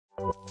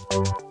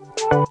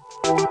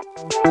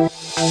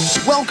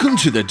Welcome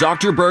to the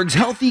Dr. Berg's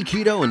Healthy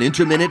Keto and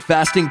Intermittent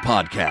Fasting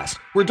Podcast,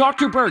 where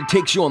Dr. Berg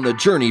takes you on the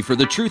journey for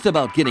the truth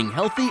about getting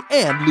healthy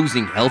and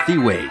losing healthy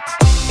weight.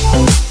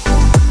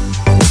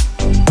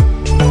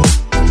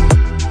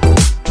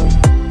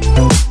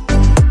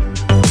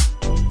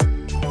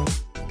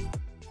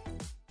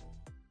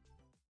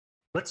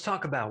 Let's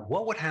talk about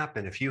what would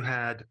happen if you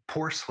had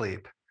poor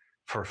sleep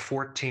for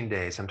 14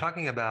 days. I'm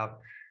talking about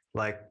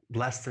like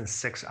less than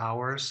 6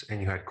 hours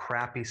and you had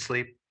crappy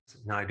sleep.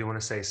 Now, I do want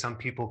to say some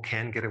people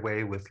can get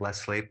away with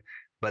less sleep,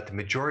 but the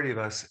majority of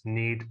us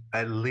need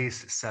at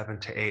least 7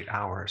 to 8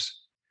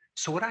 hours.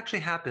 So what actually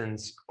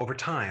happens over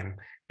time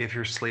if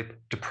you're sleep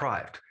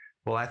deprived?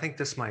 Well, I think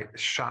this might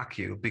shock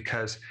you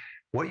because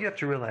what you have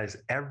to realize,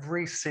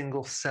 every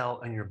single cell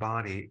in your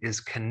body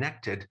is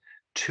connected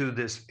to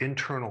this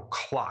internal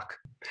clock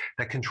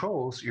that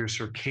controls your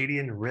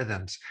circadian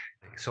rhythms.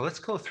 So let's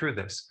go through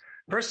this.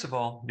 First of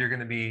all, you're going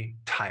to be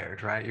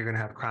tired, right? You're going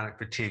to have chronic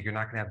fatigue. You're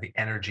not going to have the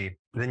energy.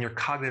 Then your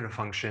cognitive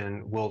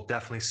function will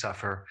definitely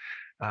suffer.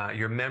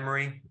 Your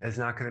memory is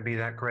not going to be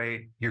that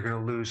great. You're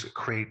going to lose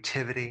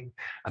creativity,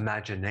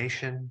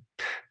 imagination,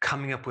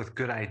 coming up with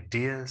good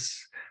ideas.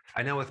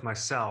 I know with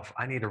myself,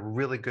 I need a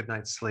really good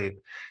night's sleep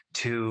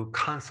to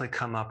constantly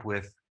come up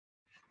with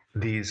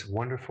these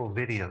wonderful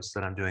videos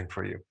that I'm doing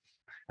for you.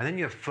 And then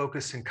you have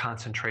focus and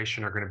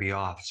concentration are going to be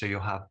off. So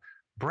you'll have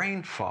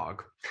brain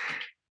fog.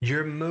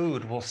 Your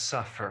mood will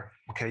suffer.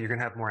 Okay, you're going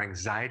to have more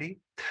anxiety,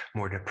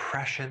 more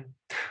depression,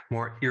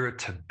 more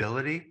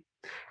irritability.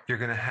 You're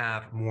going to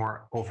have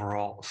more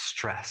overall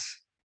stress.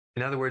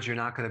 In other words, you're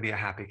not going to be a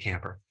happy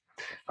camper.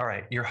 All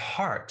right, your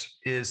heart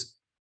is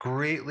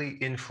greatly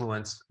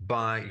influenced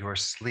by your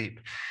sleep.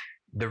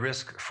 The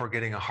risk for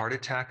getting a heart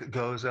attack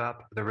goes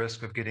up. The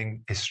risk of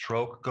getting a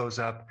stroke goes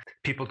up.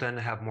 People tend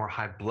to have more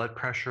high blood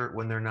pressure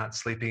when they're not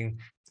sleeping.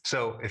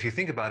 So if you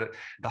think about it,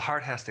 the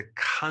heart has to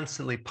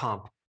constantly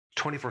pump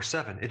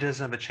 24/7. It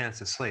doesn't have a chance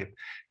to sleep.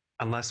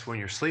 Unless when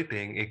you're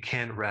sleeping, it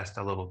can rest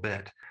a little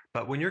bit.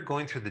 But when you're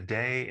going through the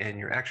day and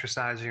you're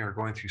exercising or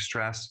going through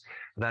stress,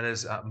 that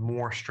is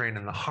more strain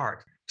in the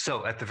heart.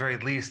 So at the very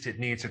least, it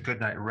needs a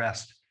good night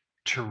rest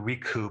to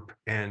recoup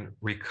and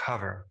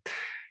recover.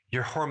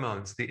 Your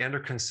hormones, the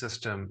endocrine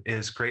system,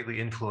 is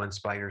greatly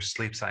influenced by your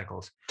sleep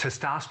cycles.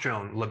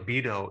 Testosterone,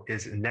 libido,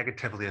 is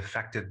negatively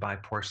affected by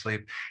poor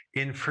sleep.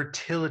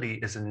 Infertility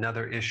is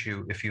another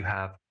issue if you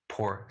have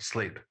poor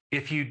sleep.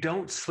 If you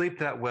don't sleep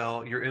that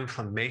well, your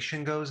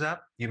inflammation goes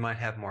up. You might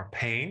have more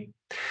pain.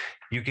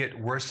 You get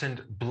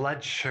worsened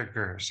blood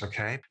sugars,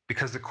 okay?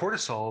 Because the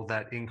cortisol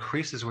that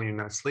increases when you're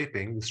not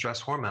sleeping, the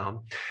stress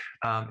hormone,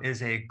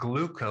 is a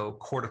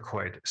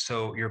glucocorticoid.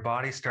 So your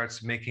body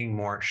starts making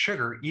more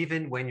sugar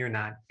even when you're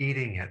not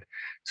eating it.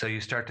 So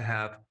you start to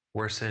have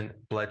worsened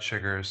blood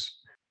sugars.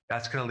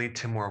 That's going to lead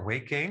to more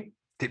weight gain.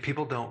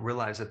 People don't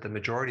realize that the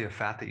majority of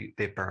fat that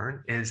they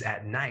burn is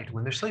at night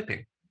when they're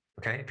sleeping,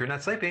 okay? If you're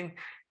not sleeping,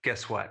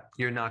 guess what?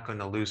 You're not going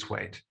to lose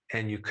weight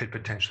and you could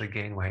potentially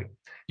gain weight.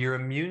 Your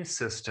immune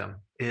system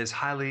is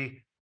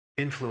highly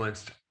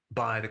influenced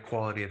by the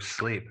quality of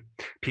sleep.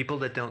 People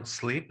that don't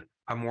sleep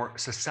are more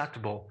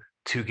susceptible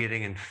to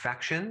getting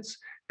infections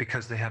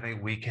because they have a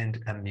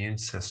weakened immune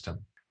system.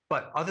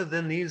 But other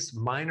than these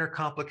minor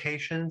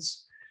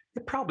complications,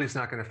 it probably is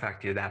not going to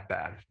affect you that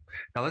bad.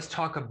 Now let's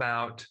talk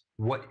about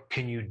what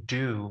can you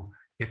do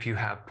if you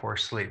have poor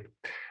sleep.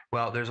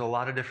 Well, there's a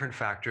lot of different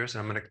factors,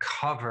 and I'm going to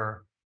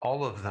cover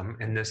all of them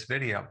in this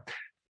video.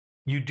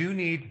 You do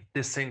need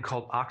this thing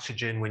called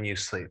oxygen when you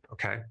sleep,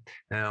 okay?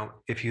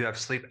 Now, if you have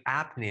sleep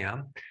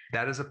apnea,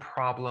 that is a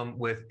problem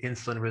with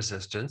insulin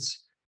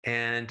resistance.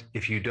 And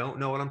if you don't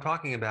know what I'm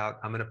talking about,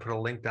 I'm going to put a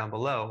link down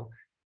below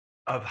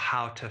of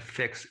how to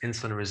fix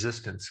insulin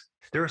resistance.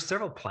 There are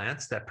several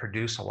plants that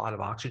produce a lot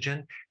of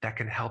oxygen that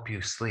can help you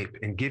sleep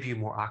and give you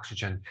more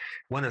oxygen.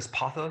 One is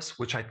pothos,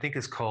 which I think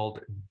is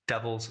called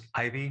devil's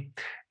ivy,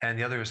 and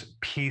the other is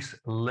peace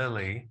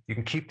lily. You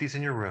can keep these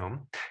in your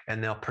room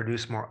and they'll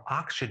produce more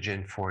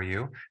oxygen for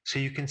you so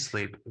you can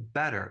sleep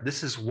better.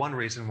 This is one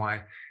reason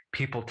why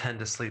people tend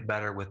to sleep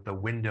better with the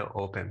window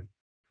open.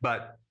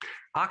 But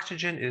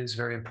oxygen is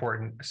very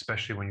important,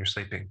 especially when you're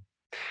sleeping.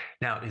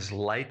 Now, is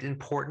light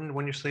important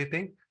when you're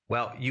sleeping?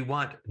 Well, you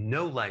want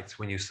no lights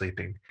when you're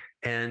sleeping.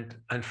 And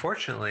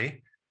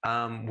unfortunately,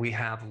 we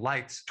have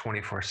lights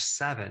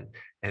 24/7.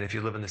 And if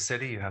you live in the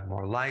city, you have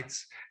more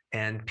lights.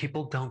 And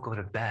people don't go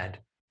to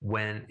bed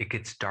when it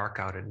gets dark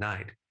out at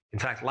night. In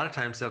fact, a lot of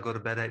times they'll go to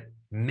bed at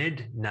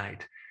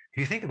midnight. If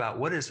you think about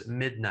what is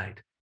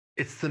midnight,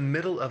 it's the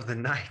middle of the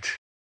night.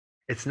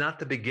 It's not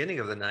the beginning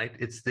of the night,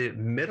 it's the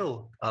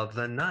middle of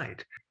the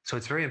night. So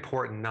it's very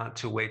important not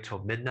to wait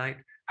till midnight.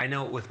 I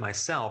know with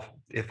myself,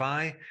 if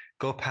I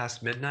go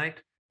past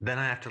midnight, then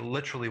I have to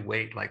literally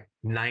wait like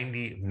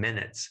 90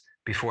 minutes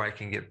before I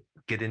can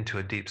get into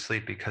a deep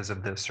sleep because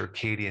of the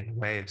circadian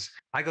waves.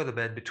 I go to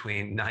bed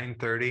between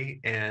 9:30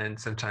 and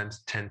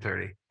sometimes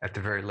 10:30 at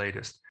the very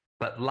latest.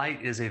 But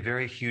light is a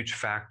very huge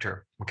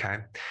factor, okay?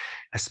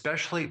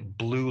 Especially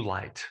blue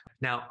light.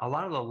 Now, a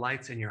lot of the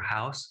lights in your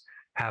house,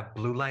 have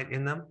blue light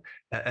in them,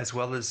 as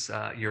well as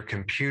your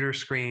computer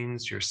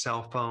screens, your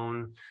cell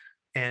phone.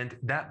 And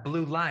that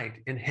blue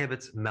light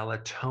inhibits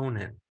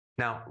melatonin.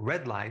 Now,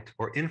 red light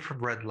or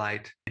infrared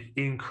light, it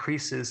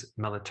increases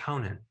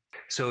melatonin.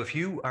 So if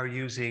you are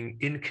using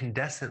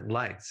incandescent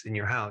lights in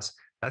your house,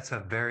 that's a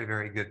very,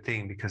 very good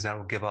thing because that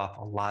will give off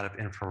a lot of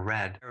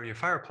infrared. Or your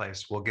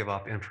fireplace will give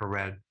off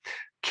infrared.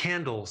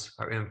 Candles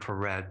are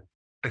infrared.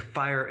 A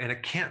fire and a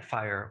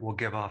campfire will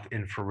give off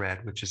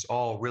infrared, which is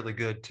all really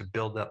good to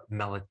build up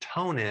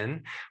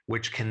melatonin,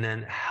 which can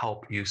then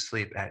help you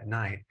sleep at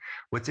night.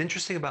 What's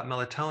interesting about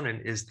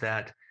melatonin is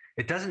that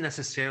it doesn't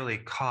necessarily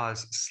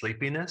cause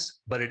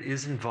sleepiness, but it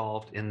is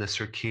involved in the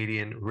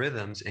circadian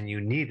rhythms, and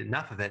you need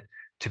enough of it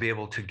to be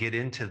able to get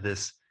into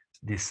this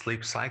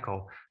sleep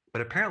cycle.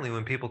 But apparently,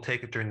 when people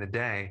take it during the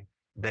day,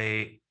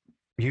 they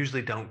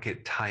usually don't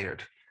get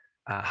tired.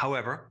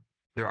 However,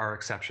 there are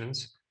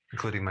exceptions,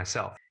 including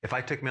myself. If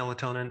I took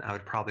melatonin, I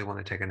would probably want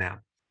to take a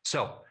nap.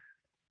 So,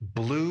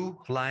 blue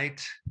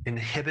light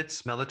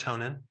inhibits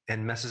melatonin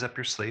and messes up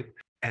your sleep,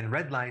 and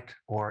red light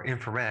or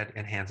infrared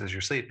enhances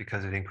your sleep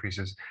because it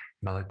increases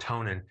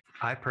melatonin.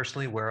 I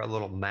personally wear a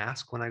little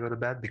mask when I go to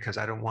bed because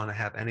I don't want to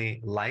have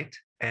any light.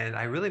 And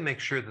I really make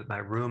sure that my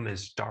room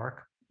is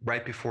dark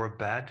right before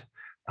bed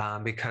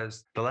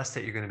because the less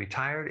that you're going to be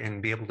tired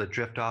and be able to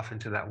drift off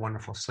into that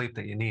wonderful sleep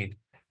that you need.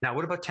 Now,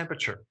 what about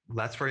temperature?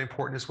 That's very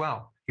important as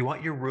well. You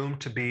want your room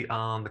to be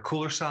on the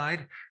cooler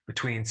side,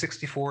 between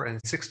 64 and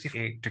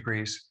 68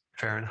 degrees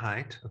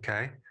Fahrenheit,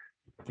 okay?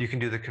 You can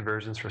do the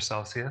conversions for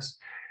Celsius.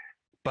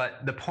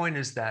 But the point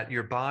is that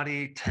your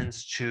body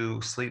tends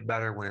to sleep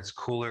better when it's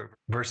cooler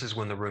versus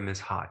when the room is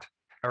hot.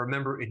 I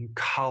remember in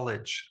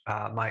college,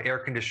 my air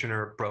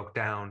conditioner broke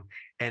down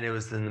and it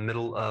was in the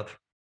middle of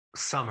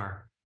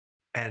summer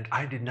and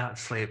I did not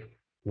sleep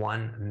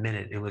 1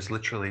 minute. It was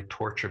literally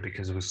torture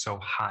because it was so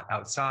hot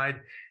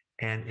outside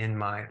and in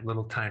my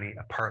little tiny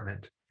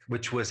apartment,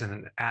 which was in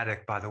an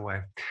attic, by the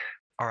way.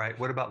 All right,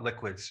 what about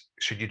liquids?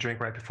 Should you drink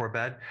right before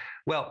bed?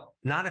 Well,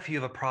 not if you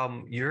have a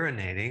problem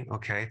urinating,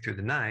 okay, through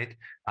the night.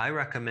 I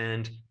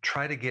recommend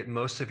try to get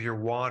most of your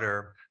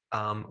water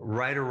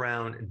right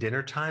around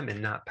dinner time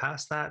and not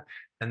past that.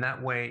 And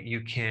that way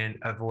you can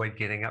avoid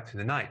getting up through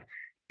the night.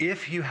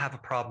 If you have a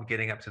problem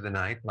getting up to the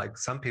night, like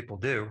some people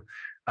do,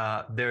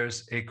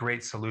 there's a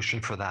great solution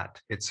for that.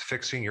 It's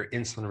fixing your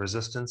insulin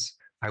resistance.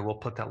 I will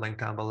put that link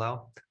down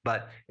below.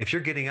 But if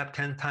you're getting up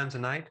 10 times a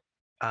night,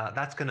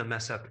 that's going to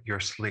mess up your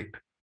sleep.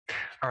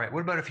 All right,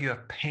 what about if you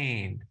have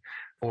pain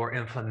or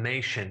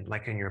inflammation,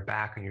 like in your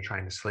back when you're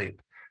trying to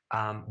sleep?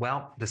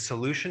 Well, the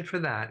solution for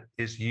that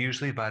is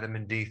usually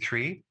vitamin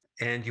D3,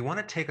 and you want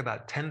to take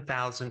about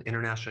 10,000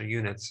 international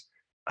units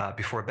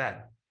before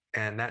bed.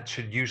 And that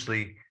should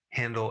usually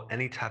handle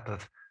any type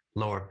of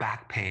lower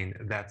back pain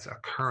that's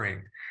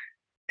occurring.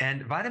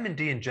 And vitamin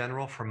D in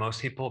general, for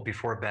most people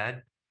before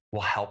bed,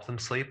 will help them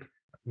sleep.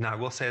 Now, I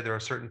will say there are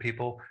certain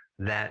people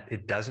that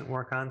it doesn't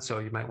work on, so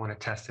you might want to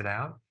test it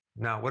out.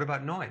 Now, what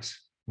about noise?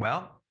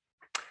 Well,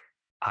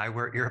 I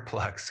wear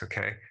earplugs,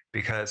 okay,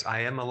 because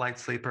I am a light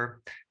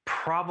sleeper.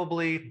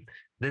 Probably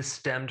this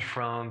stemmed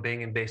from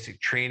being in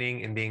basic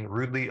training and being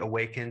rudely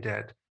awakened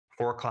at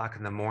 4 o'clock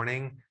in the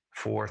morning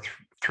for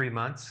 3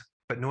 months.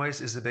 But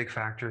noise is a big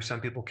factor. Some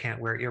people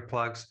can't wear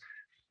earplugs.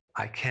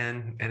 I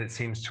can, and it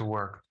seems to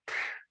work.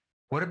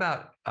 What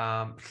about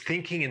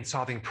thinking and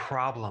solving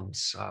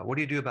problems? What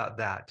do you do about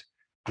that?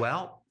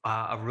 Well,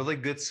 a really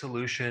good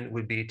solution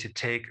would be to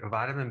take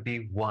vitamin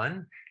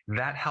B1.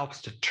 That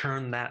helps to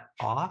turn that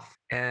off,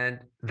 and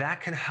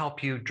that can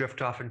help you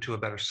drift off into a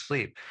better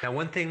sleep. Now,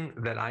 one thing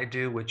that I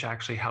do, which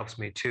actually helps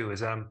me too,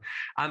 is I'm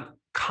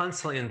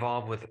constantly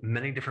involved with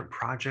many different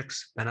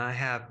projects, and I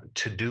have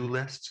to-do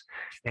lists.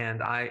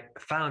 And I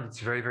found it's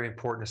very, very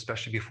important,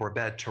 especially before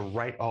bed, to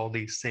write all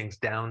these things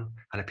down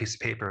on a piece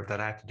of paper that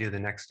I have to do the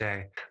next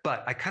day.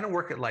 But I kind of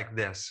work it like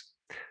this.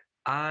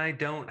 I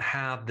don't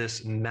have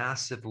this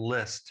massive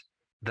list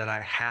that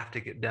I have to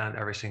get done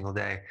every single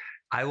day.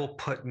 I will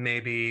put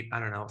maybe, I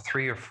don't know,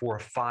 3 or 4 or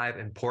 5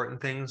 important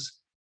things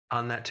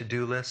on that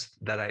to-do list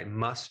that I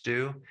must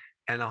do.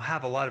 And I'll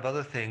have a lot of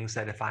other things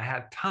that if I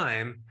have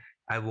time,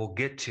 I will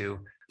get to.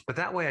 But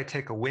that way I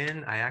take a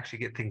win, I actually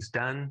get things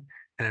done,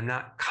 and I'm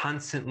not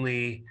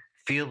constantly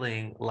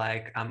feeling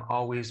like I'm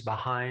always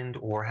behind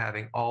or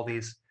having all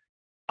these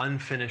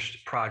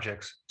unfinished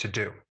projects to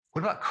do.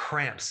 What about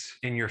cramps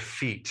in your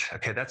feet?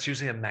 Okay, that's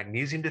usually a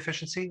magnesium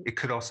deficiency. It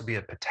could also be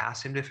a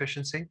potassium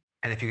deficiency.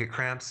 And if you get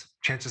cramps,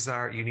 chances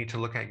are you need to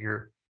look at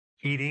your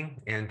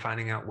eating and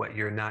finding out what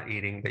you're not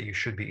eating that you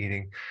should be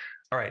eating.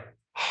 All right,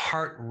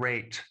 heart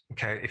rate.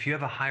 Okay, if you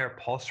have a higher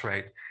pulse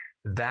rate,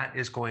 that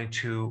is going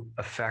to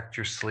affect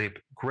your sleep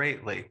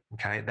greatly.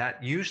 Okay,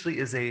 that usually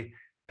is a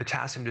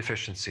potassium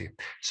deficiency.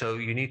 So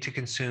you need to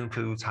consume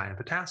foods high in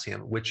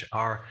potassium, which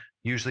are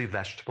usually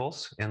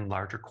vegetables in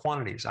larger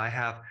quantities. I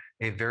have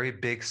a very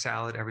big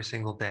salad every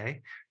single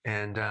day,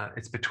 and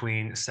it's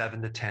between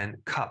 7 to 10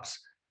 cups.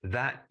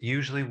 That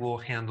usually will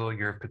handle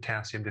your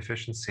potassium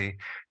deficiency.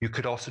 You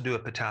could also do a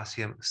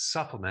potassium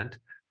supplement,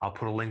 I'll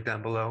put a link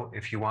down below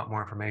if you want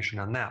more information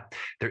on that.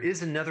 There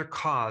is another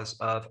cause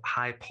of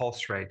high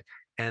pulse rate,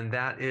 and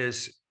that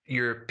is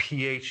your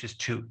pH is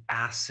too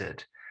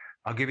acid.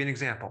 I'll give you an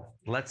example.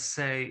 Let's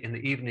say in the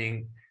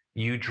evening,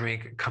 you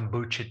drink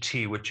kombucha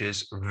tea, which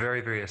is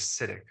very, very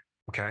acidic,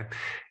 okay?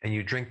 And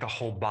you drink the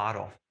whole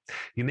bottle.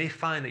 You may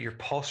find that your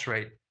pulse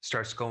rate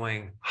starts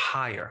going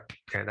higher,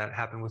 okay? That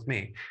happened with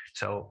me.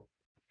 So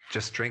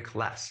just drink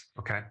less,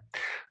 okay?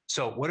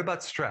 So what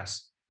about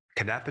stress?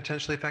 Can that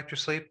potentially affect your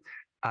sleep?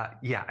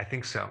 Yeah, I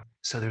think so.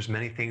 So there's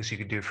many things you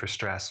could do for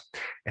stress.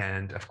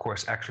 And of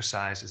course,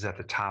 exercise is at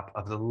the top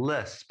of the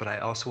list. But I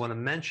also want to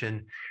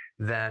mention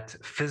that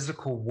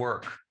physical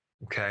work,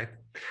 okay,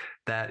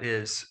 that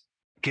is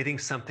getting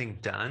something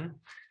done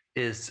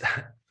is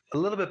a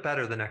little bit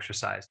better than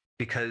exercise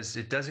because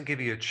it doesn't give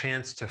you a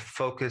chance to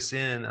focus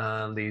in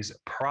on these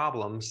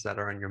problems that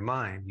are in your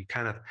mind.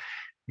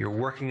 You're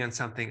working on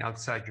something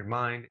outside your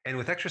mind. And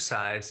with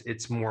exercise,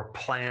 it's more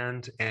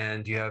planned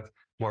and you have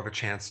more of a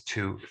chance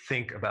to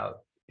think about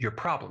your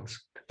problems.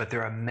 But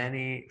there are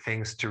many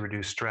things to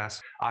reduce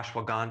stress.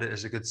 Ashwagandha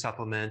is a good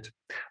supplement,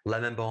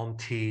 lemon balm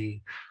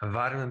tea,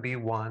 vitamin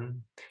B1.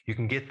 You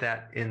can get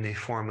that in the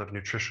form of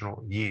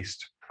nutritional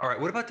yeast. All right,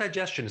 what about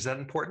digestion? Is that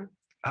important?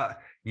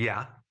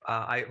 Yeah,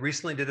 I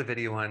recently did a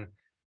video on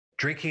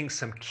drinking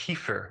some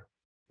kefir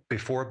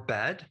before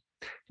bed.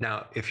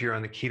 Now, if you're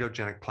on the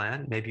ketogenic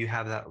plan, maybe you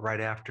have that right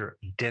after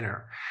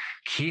dinner.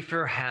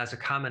 Kefir has a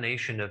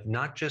combination of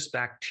not just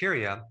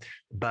bacteria,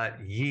 but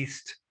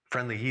yeast,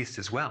 friendly yeast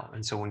as well.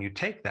 And so when you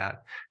take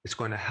that, it's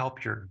going to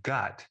help your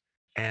gut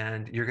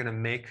and you're going to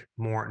make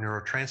more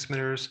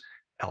neurotransmitters,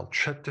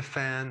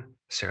 L-tryptophan,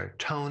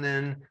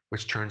 serotonin,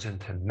 which turns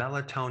into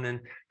melatonin.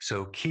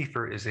 So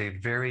kefir is a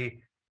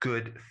very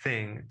good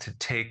thing to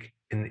take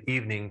in the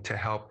evening to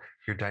help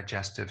your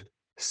digestive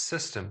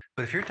system.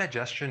 But if your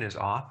digestion is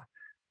off,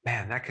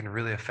 man, that can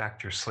really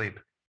affect your sleep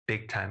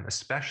big time,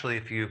 especially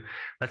if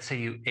let's say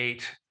you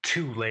ate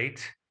too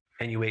late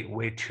and you ate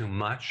way too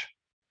much.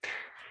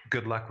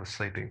 Good luck with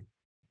sleeping.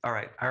 All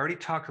right, I already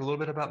talked a little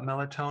bit about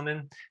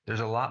melatonin.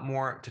 There's a lot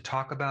more to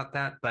talk about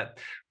that, but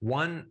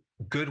one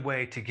good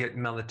way to get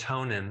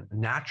melatonin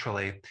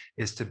naturally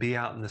is to be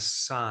out in the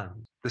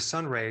sun. The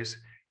sun rays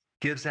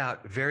gives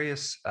out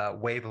various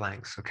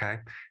wavelengths, okay?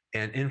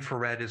 And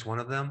infrared is one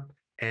of them,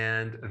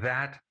 and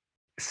that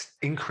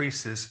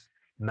increases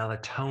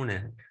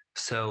melatonin.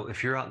 So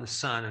if you're out in the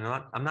sun, and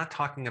I'm not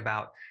talking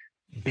about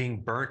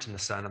being burnt in the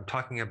sun, I'm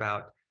talking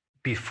about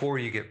before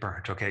you get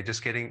burnt, okay?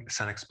 Just getting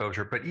sun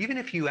exposure. But even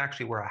if you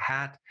actually wear a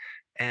hat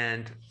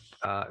and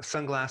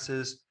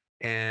sunglasses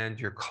and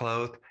you're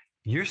clothed,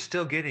 you're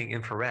still getting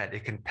infrared.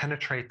 It can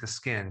penetrate the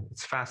skin.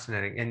 It's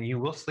fascinating. And you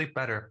will sleep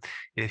better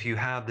if you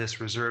have this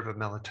reserve of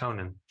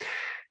melatonin.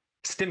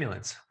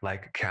 Stimulants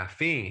like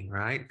caffeine,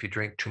 right? If you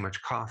drink too much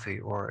coffee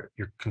or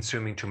you're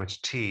consuming too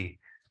much tea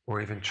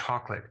or even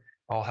chocolate,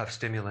 all have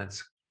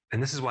stimulants.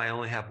 And this is why I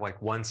only have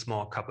like one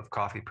small cup of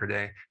coffee per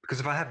day,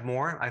 because if I have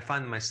more, I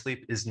find that my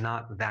sleep is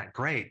not that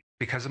great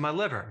because of my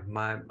liver.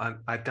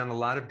 I've done a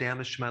lot of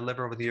damage to my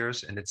liver over the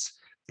years, and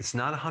it's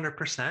not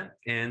 100%.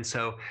 And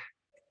so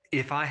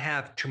if I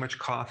have too much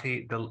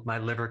coffee, my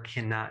liver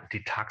cannot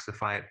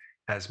detoxify it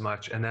as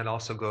much. And that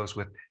also goes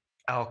with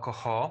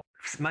alcohol.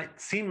 It might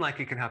seem like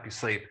it can help you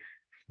sleep,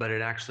 but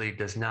it actually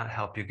does not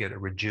help you get a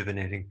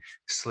rejuvenating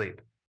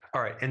sleep.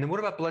 All right, and then what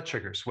about blood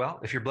sugars? Well,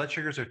 if your blood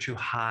sugars are too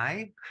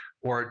high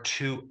or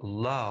too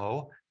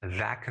low,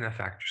 that can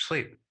affect your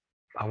sleep.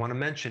 I want to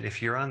mention,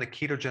 if you're on the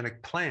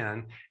ketogenic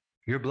plan,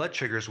 your blood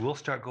sugars will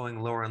start going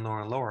lower and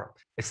lower and lower.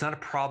 It's not a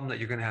problem that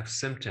you're going to have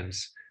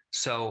symptoms.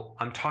 So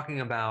I'm talking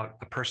about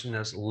a person that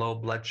has low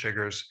blood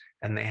sugars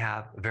and they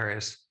have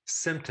various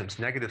symptoms,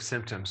 negative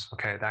symptoms,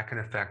 okay, that can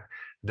affect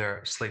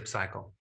their sleep cycle.